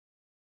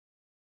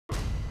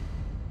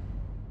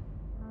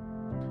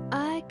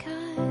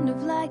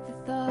like the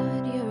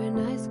thought you're an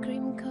ice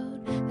cream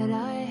cone that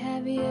I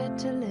have yet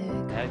to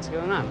lick. What's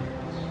going on?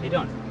 How you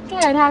doing?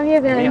 Good, how have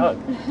you been? Give me a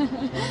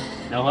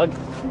hug. No hug?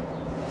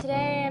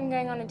 Today I'm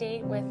going on a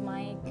date with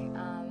Mike.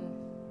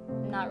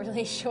 I'm not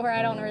really sure,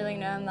 I don't really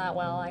know him that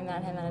well. I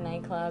met him at a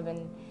nightclub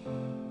and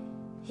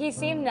he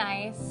seemed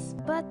nice.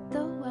 But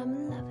though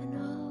I'm loving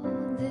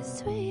all this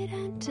sweet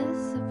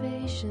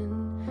anticipation,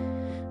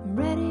 I'm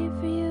ready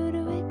for you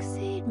to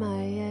exceed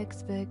my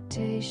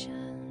expectations.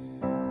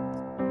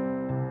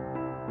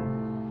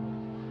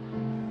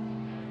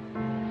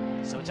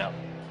 So what's up?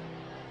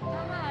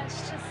 Not much,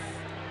 just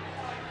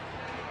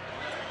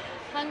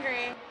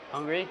hungry.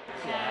 Hungry?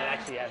 Yeah, I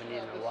actually haven't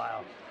eaten in a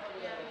while.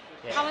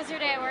 Yeah. How was your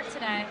day at work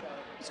today?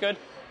 It's good.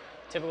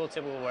 Typical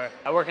work.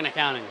 I work in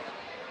accounting.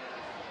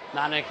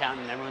 Not an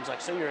accountant. Everyone's like,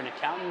 so you're an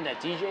accountant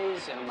at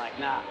DJ's? And I'm like,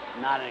 nah,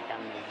 I'm not an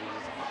accountant at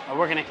DJ's. I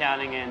work in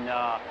accounting and...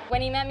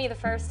 When he met me the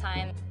first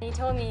time, he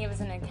told me he was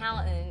an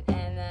accountant,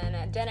 and then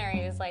at dinner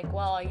he was like,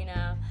 well, you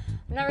know,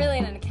 I'm not really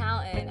an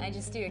accountant, I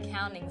just do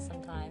accounting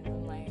sometimes.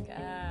 I'm like,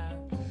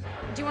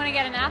 Do you want to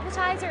get an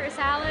appetizer or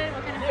salad?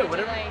 What kind of food do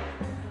you like?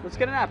 Let's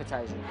get an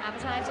appetizer.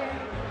 Appetizer?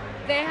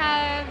 They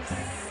have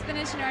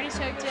spinach and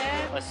artichoke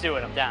dip. Let's do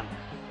it, I'm down.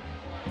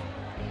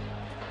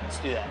 Let's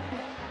do that.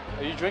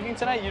 Are you drinking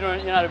tonight? You're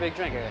not a big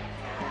drinker.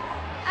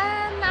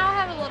 I'll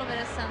have a little bit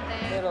of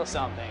something. A little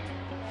something.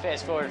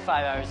 Fast forward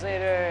 5 hours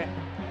later.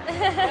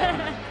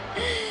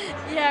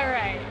 Yeah,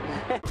 right.